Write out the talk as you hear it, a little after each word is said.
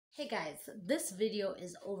Hey guys, this video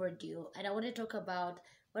is overdue and I want to talk about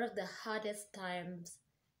one of the hardest times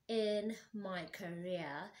in my career.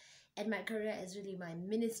 And my career is really my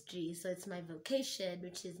ministry, so it's my vocation,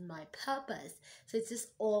 which is my purpose. So it's just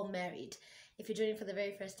all married. If you're joining for the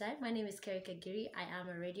very first time, my name is Kerika Giri. I am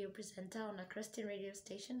a radio presenter on a Christian radio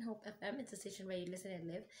station, Hope FM. It's a station where you listen and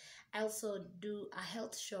live. I also do a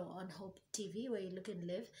health show on Hope TV where you look and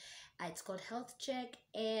live. It's called Health Check,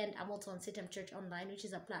 and I'm also on Sitam Church Online, which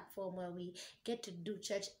is a platform where we get to do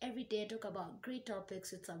church every day, talk about great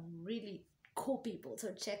topics with some really cool people.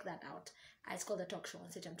 So check that out. It's called the Talk Show on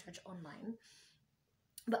Sitam Church Online.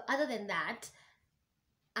 But other than that,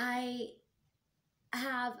 I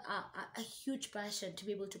have a huge passion to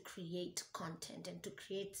be able to create content and to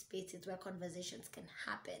create spaces where conversations can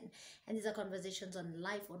happen. And these are conversations on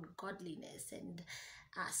life, on godliness, and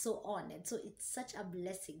so on. And so it's such a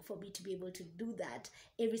blessing for me to be able to do that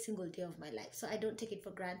every single day of my life. So I don't take it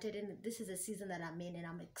for granted. And this is a season that I'm in, and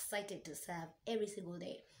I'm excited to serve every single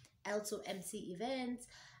day. I also MC events.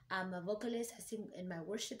 I'm a vocalist. I sing in my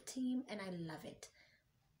worship team, and I love it.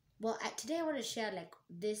 Well, today I want to share like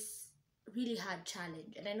this really hard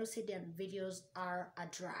challenge, and I know Sidian videos are a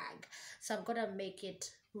drag, so I'm gonna make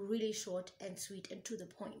it really short and sweet and to the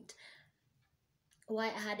point. Why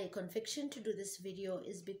I had a conviction to do this video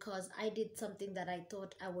is because I did something that I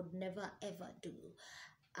thought I would never ever do,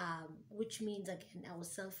 which means again I was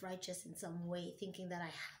self-righteous in some way, thinking that I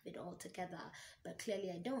have it all together, but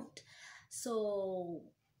clearly I don't. So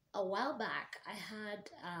a while back I had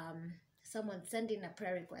someone send in a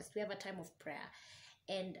prayer request. We have a time of prayer,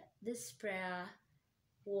 and this prayer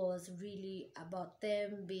was really about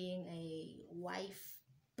them being a wife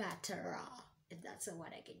batterer, if that's a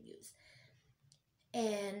word I can use.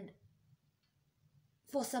 And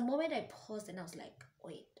for some moment I paused and I was like,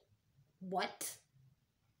 wait, what?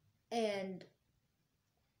 And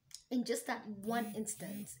in just that one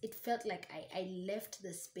instance, it felt like I left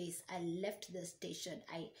the space, I left the station,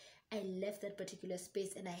 I left that particular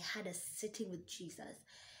space, and I had a sitting with Jesus.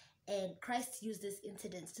 And Christ used this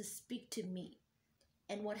incident to speak to me.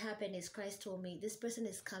 And what happened is Christ told me, this person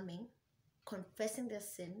is coming, confessing their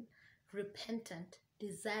sin, repentant,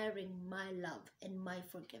 desiring my love and my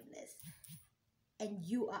forgiveness. And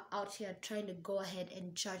you are out here trying to go ahead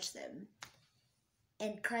and judge them.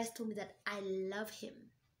 And Christ told me that I love him.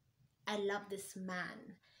 I love this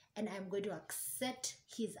man. And I'm going to accept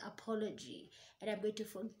his apology. And I'm going to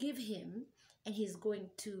forgive him. And he's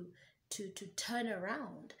going to turn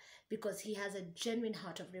around because he has a genuine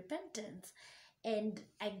heart of repentance. And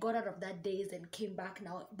I got out of that daze and came back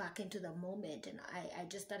into the moment, and I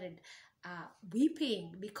just started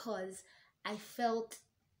weeping because I felt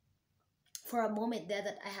for a moment there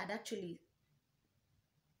that I had actually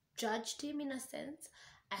judged him in a sense.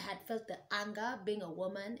 I had felt the anger being a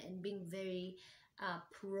woman and being very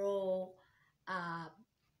pro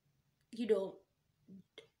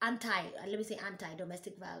anti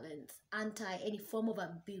domestic violence, anti any form of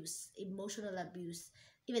abuse, emotional abuse,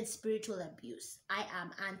 even spiritual abuse. I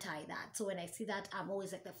am anti that. So when I see that, I'm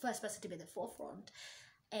always like the first person to be at the forefront.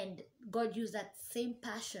 And God used that same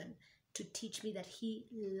passion to teach me that he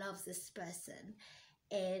loves this person.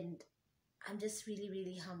 And I'm just really,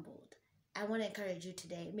 really humbled. I want to encourage you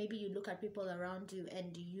today. Maybe you look at people around you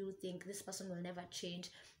and you think this person will never change.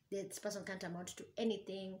 This person can't amount to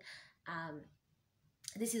anything.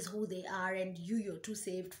 This is who they are, and you're too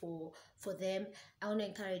saved for them. I want to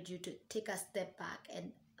encourage you to take a step back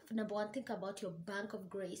and, number one, think about your bank of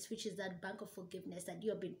grace, which is that bank of forgiveness that you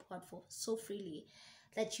have been poured for so freely,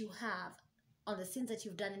 that you have on the sins that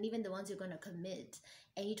you've done and even the ones you're going to commit.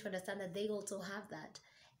 And you need to understand that they also have that.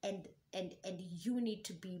 And you need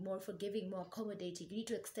to be more forgiving, more accommodating. You need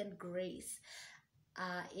to extend grace.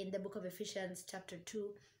 In the book of Ephesians chapter 2,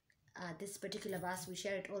 this particular verse, we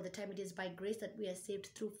share it all the time. It is by grace that we are saved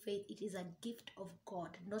through faith. It is a gift of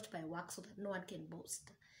God, not by works, so that no one can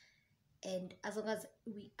boast. And as long as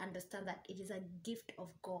we understand that it is a gift of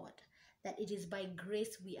God, that it is by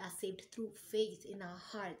grace we are saved through faith in our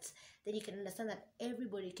hearts, then you can understand that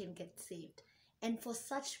everybody can get saved. And for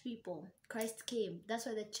such people, Christ came. That's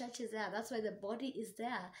why the church is there. That's why the body is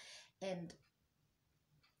there. And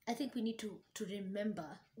I think we need to remember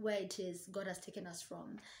where it is God has taken us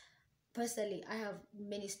from. Personally, I have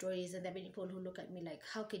many stories, and there are many people who look at me like,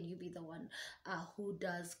 how can you be the one who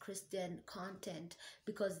does Christian content?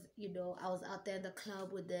 Because, I was out there in the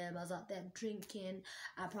club with them. I was out there drinking,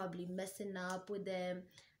 probably messing up with them.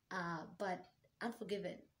 But I'm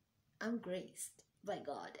forgiven. I'm graced by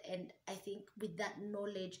God. And I think with that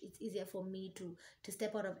knowledge, it's easier for me to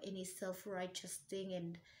step out of any self-righteous thing.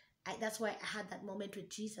 And that's why I had that moment with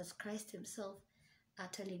Jesus Christ himself. are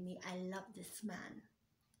telling me, I love this man.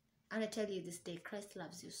 And I tell you this day, Christ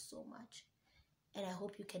loves you so much. And I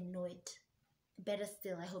hope you can know it. Better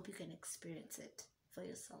still, I hope you can experience it for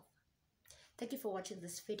yourself. Thank you for watching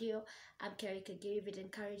this video. I'm Kerry Kagere. If it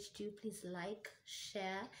encouraged you, please like,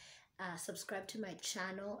 share, subscribe to my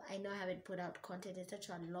channel. I know I haven't put out content in such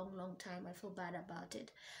a long time. I feel bad about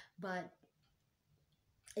it. But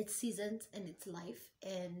it's seasons and it's life.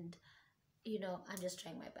 And, you know, I'm just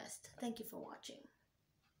trying my best. Thank you for watching.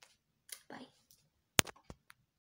 Bye.